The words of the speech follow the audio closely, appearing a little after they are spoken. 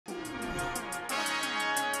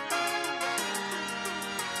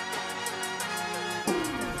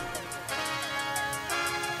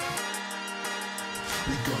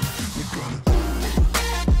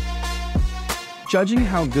Judging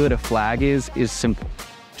how good a flag is simple.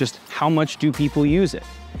 Just how much do people use it?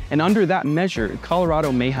 And under that measure,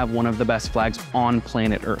 Colorado may have one of the best flags on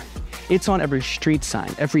planet Earth. It's on every street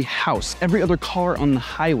sign, every house, every other car on the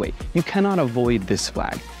highway. You cannot avoid this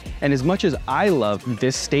flag. And as much as I love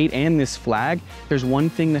this state and this flag, there's one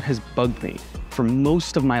thing that has bugged me for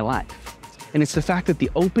most of my life. And it's the fact that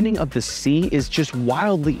the opening of the C is just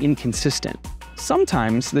wildly inconsistent.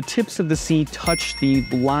 Sometimes the tips of the C touch the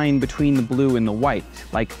line between the blue and the white,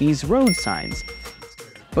 like these road signs.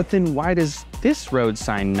 But then why does this road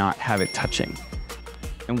sign not have it touching?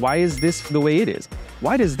 And why is this the way it is?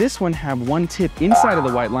 Why does this one have one tip inside of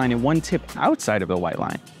the white line and one tip outside of the white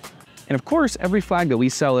line? And of course, every flag that we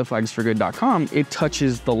sell at flagsforgood.com, it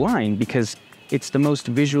touches the line because it's the most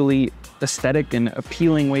visually aesthetic and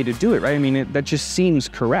appealing way to do it, right? I mean, that just seems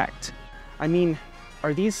correct. I mean,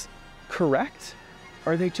 are these correct?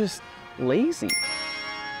 Are they just lazy?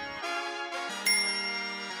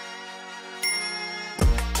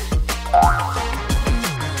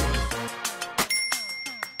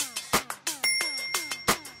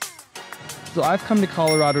 So I've come to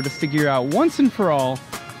Colorado to figure out once and for all,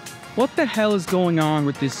 what the hell is going on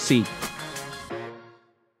with this C?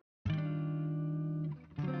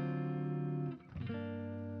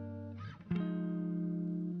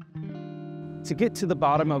 To get to the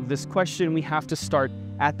bottom of this question, we have to start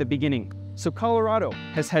at the beginning. So Colorado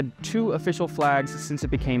has had 2 official flags since it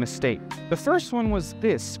became a state. The first one was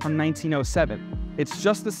this from 1907. It's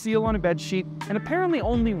just the seal on a bed sheet, and apparently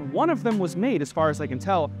only one of them was made as far as I can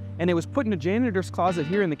tell, and it was put in a janitor's closet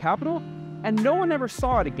here in the Capitol, and no one ever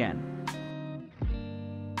saw it again.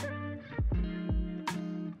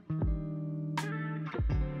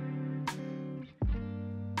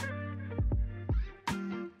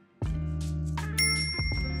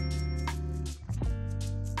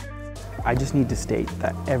 I just need to state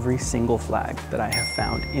that every single flag that I have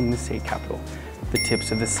found in the state capitol, the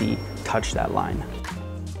tips of the C touch that line.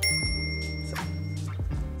 So,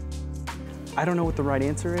 I don't know what the right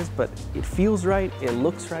answer is, but it feels right, it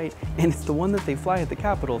looks right, and it's the one that they fly at the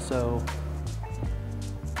Capitol, so.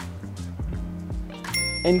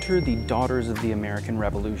 Enter the Daughters of the American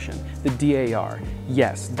Revolution, the DAR.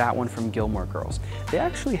 Yes, that one from Gilmore Girls. They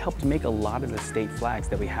actually helped make a lot of the state flags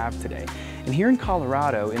that we have today. And here in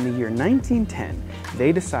Colorado, in the year 1910,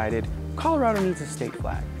 they decided Colorado needs a state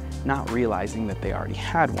flag, not realizing that they already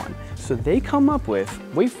had one. So they come up with,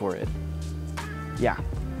 wait for it, yeah,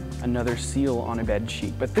 another seal on a bed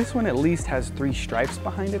sheet. But this one at least has 3 stripes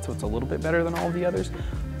behind it, so it's a little bit better than all the others.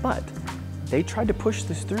 But they tried to push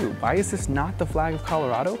this through. Why is this not the flag of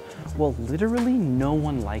Colorado? Well, literally no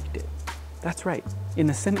one liked it. That's right. In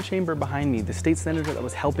the Senate chamber behind me, the state senator that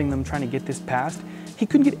was helping them trying to get this passed, he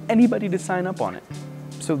couldn't get anybody to sign up on it.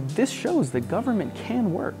 So this shows that government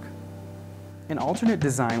can work. An alternate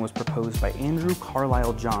design was proposed by Andrew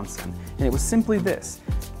Carlisle Johnson, and it was simply this: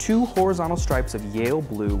 2 horizontal stripes of Yale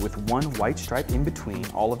blue with 1 white stripe in between,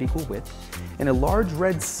 all of equal width, and a large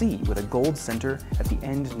red C with a gold center at the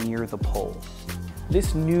end near the pole.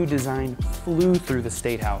 This new design flew through the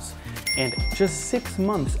State House, and just 6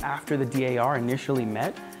 months after the DAR initially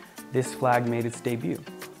met, this flag made its debut.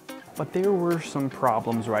 But there were some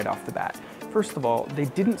problems right off the bat. First of all, they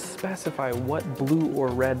didn't specify what blue or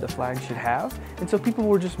red the flag should have, and so people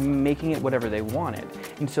were just making it whatever they wanted.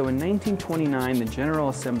 And so in 1929, the General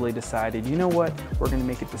Assembly decided, you know what, we're going to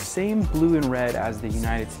make it the same blue and red as the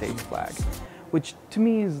United States flag, which to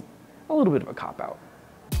me is a little bit of a cop-out.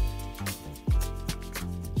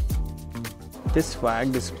 This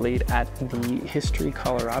flag displayed at the History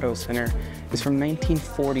Colorado Center is from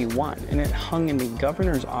 1941, and it hung in the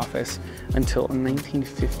governor's office until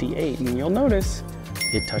 1958. And you'll notice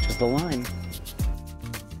it touches the line.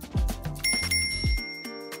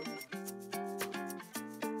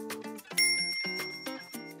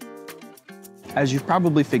 As you've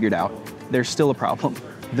probably figured out, there's still a problem,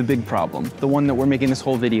 the big problem, the one that we're making this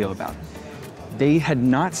whole video about. They had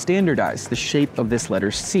not standardized the shape of this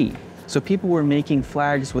letter C. So people were making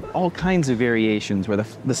flags with all kinds of variations, where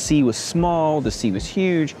the C was small, the C was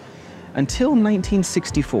huge, until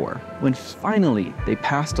 1964, when finally they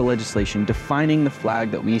passed a legislation defining the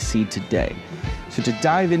flag that we see today. So to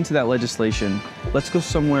dive into that legislation, let's go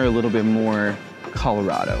somewhere a little bit more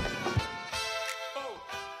Colorado.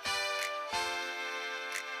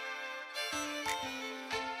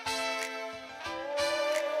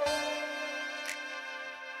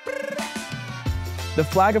 The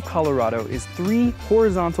flag of Colorado is 3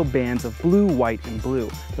 horizontal bands of blue, white, and blue.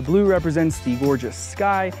 The blue represents the gorgeous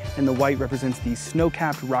sky, and the white represents the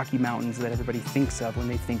snow-capped Rocky Mountains that everybody thinks of when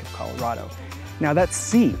they think of Colorado. Now that's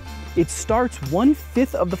C. It starts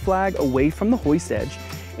 1/5 of the flag away from the hoist edge,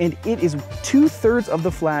 and it is 2/3 of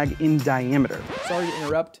the flag in diameter. Sorry to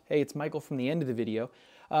interrupt. Hey, it's Michael from the end of the video.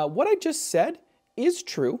 What I just said is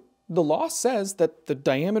true. The law says that the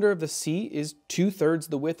diameter of the C is 2/3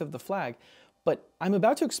 the width of the flag, but I'm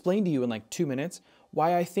about to explain to you in like 2 minutes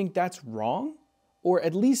why I think that's wrong, or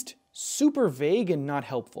at least super vague and not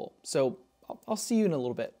helpful. So I'll see you in a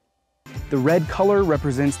little bit. The red color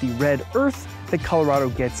represents the red earth that Colorado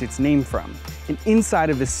gets its name from. And inside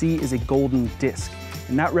of the C is a golden disc,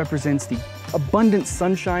 and that represents the abundant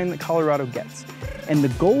sunshine that Colorado gets. And the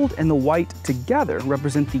gold and the white together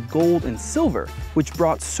represent the gold and silver, which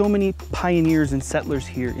brought so many pioneers and settlers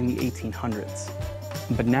here in the 1800s.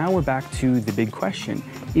 But now we're back to the big question.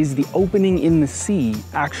 Is the opening in the C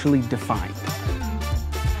actually defined?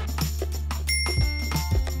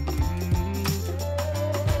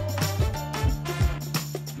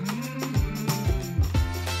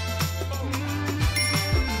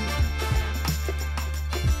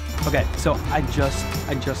 Okay, so I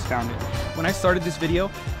just found it. When I started this video,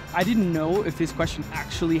 I didn't know if this question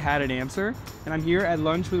actually had an answer, and I'm here at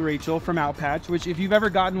lunch with Rachel from Outpatch, which if you've ever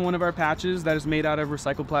gotten one of our patches that is made out of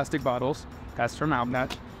recycled plastic bottles, that's from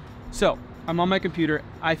Outpatch. So I'm on my computer.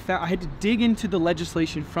 I had to dig into the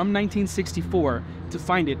legislation from 1964 to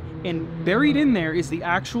find it, and buried in there is the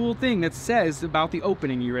actual thing that says about the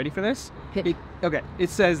opening. You ready for this? Okay, it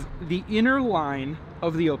says the inner line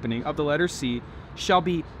of the opening of the letter C shall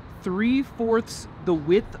be 3/4 the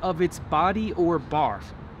width of its body or bar.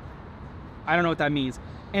 I don't know what that means.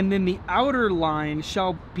 And then the outer line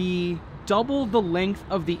shall be double the length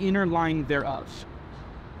of the inner line thereof.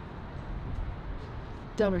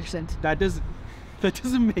 Don't make sense. That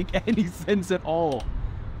doesn't make any sense at all.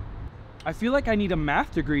 I feel like I need a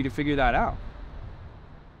math degree to figure that out.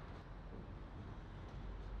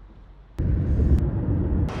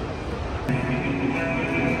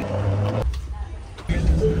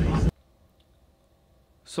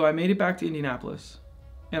 So I made it back to Indianapolis,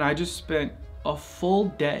 and I just spent a full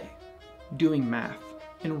day doing math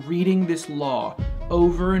and reading this law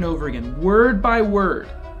over and over again, word by word,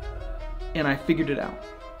 and I figured it out.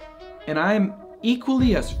 And I am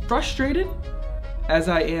equally as frustrated as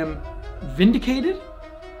I am vindicated,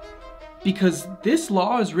 because this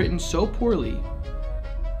law is written so poorly.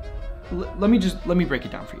 Let me break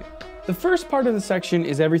it down for you. The first part of the section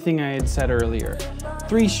is everything I had said earlier.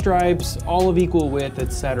 3 stripes, all of equal width,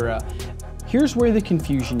 etc. Here's where the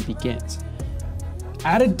confusion begins.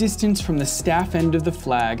 At a distance from the staff end of the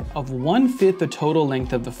flag of 1/5 the total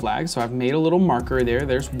length of the flag, so I've made a little marker there,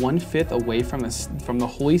 there's 1/5 away from the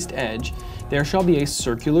hoist edge, there shall be a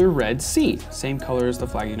circular red C, same color as the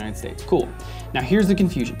flag of the United States. Cool. Now here's the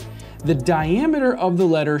confusion. The diameter of the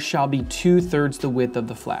letter shall be 2/3 the width of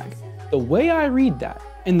the flag. The way I read that,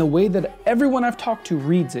 and the way that everyone I've talked to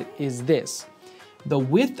reads it, is this. The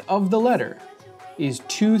width of the letter is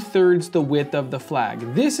 2/3 the width of the flag.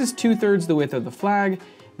 This is 2/3 the width of the flag.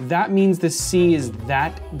 That means the C is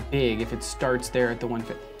that big if it starts there at the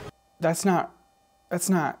 1/5.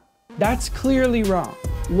 That's clearly wrong.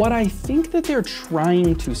 What I think that they're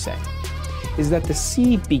trying to say is that the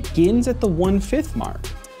C begins at the 1/5 mark,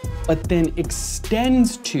 but then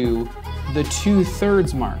extends to the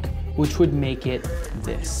 2/3 mark, which would make it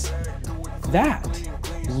this. That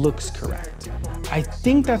looks correct. I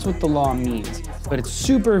think that's what the law means, but it's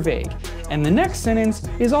super vague. And the next sentence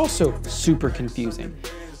is also super confusing.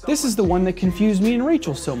 This is the one that confused me and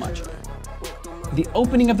Rachel so much. The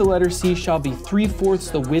opening of the letter C shall be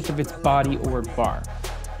 3/4 the width of its body or bar.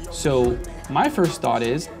 So my first thought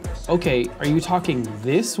is, okay, are you talking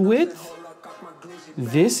this width?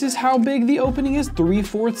 This is how big the opening is,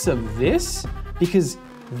 3/4 of this? Because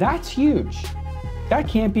that's huge. That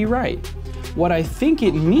can't be right. What I think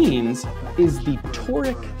it means is the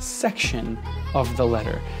toric section of the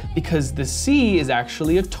letter, because the C is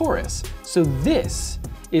actually a torus. So this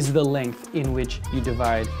is the length in which you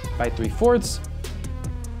divide by 3/4.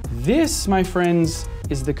 This, my friends,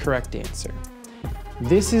 is the correct answer.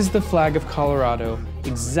 This is the flag of Colorado,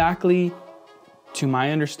 exactly to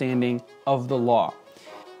my understanding of the law.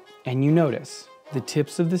 And you notice the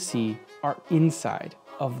tips of the C are inside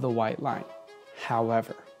of the white line.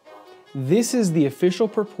 However, this is the official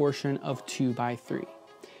proportion of 2x3.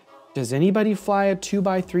 Does anybody fly a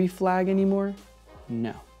 2x3 flag anymore?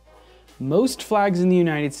 No. Most flags in the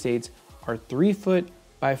United States are 3 foot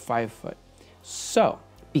by 5 foot. So,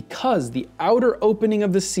 because the outer opening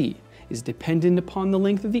of the C is dependent upon the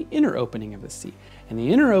length of the inner opening of the C, and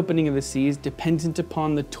the inner opening of the C is dependent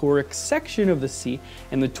upon the toric section of the C,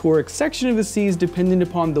 and the toric section of the C is dependent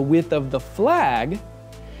upon the width of the flag,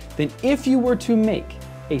 than if you were to make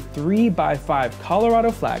a 3x5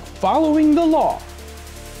 Colorado flag following the law.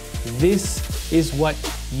 This is what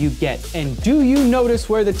you get. And do you notice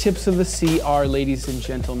where the tips of the C are, ladies and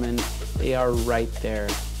gentlemen? They are right there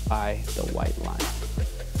by the white line.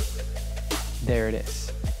 There it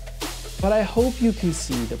is. But I hope you can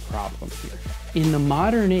see the problem here. In the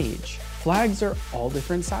modern age, flags are all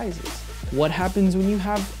different sizes. What happens when you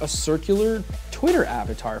have a circular Twitter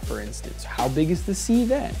avatar, for instance? How big is the C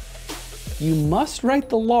then? You must write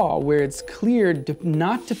the law where it's clear,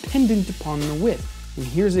 not dependent upon the width. And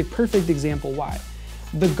here's a perfect example why.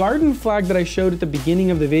 The garden flag that I showed at the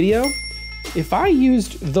beginning of the video, if I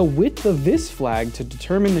used the width of this flag to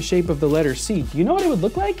determine the shape of the letter C, do you know what it would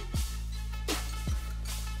look like?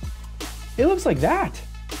 It looks like that.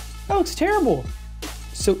 That looks terrible.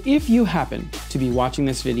 So if you happen to be watching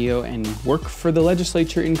this video and work for the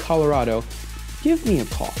legislature in Colorado, give me a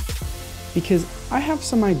call, because I have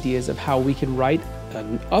some ideas of how we could write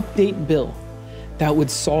an update bill that would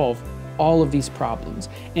solve all of these problems.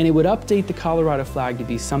 And it would update the Colorado flag to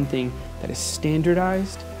be something that is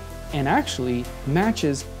standardized and actually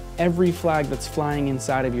matches every flag that's flying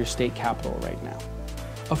inside of your state capitol right now.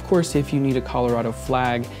 Of course, if you need a Colorado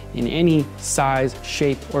flag in any size,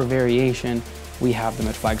 shape, or variation, we have them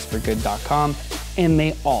at flagsforgood.com, and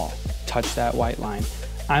they all touch that white line.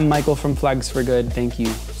 I'm Michael from Flags for Good. Thank you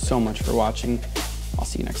so much for watching. I'll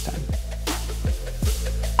see you next time.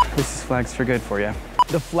 This is Flags for Good for you.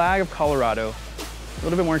 The flag of Colorado, a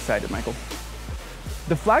little bit more excited, Michael.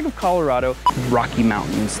 The flag of Colorado, Rocky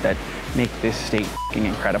Mountains that make this state f***ing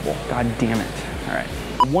incredible. God damn it. All right.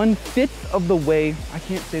 1/5 of the way, I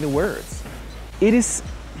can't say the words. It is,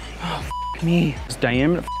 oh, f*** me. It's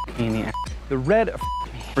diameter, f*** me in the ass. The red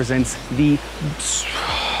represents the,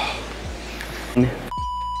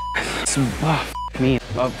 me,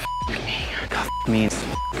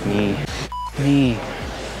 me.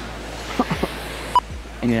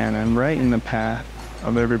 Yeah, and I'm right in the path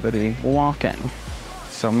of everybody walking.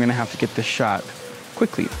 So I'm gonna have to get this shot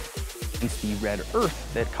quickly. It's the red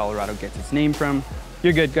earth that Colorado gets its name from.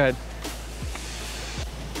 You're good, go ahead.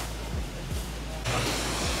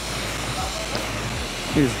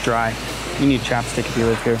 It is dry. You need chapstick if you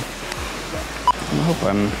live here. I hope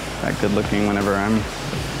I'm that good looking whenever I'm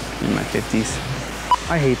in my 50s.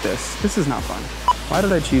 I hate this. This is not fun. Why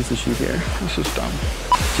did I choose to shoot here? This is dumb.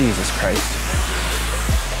 Jesus Christ.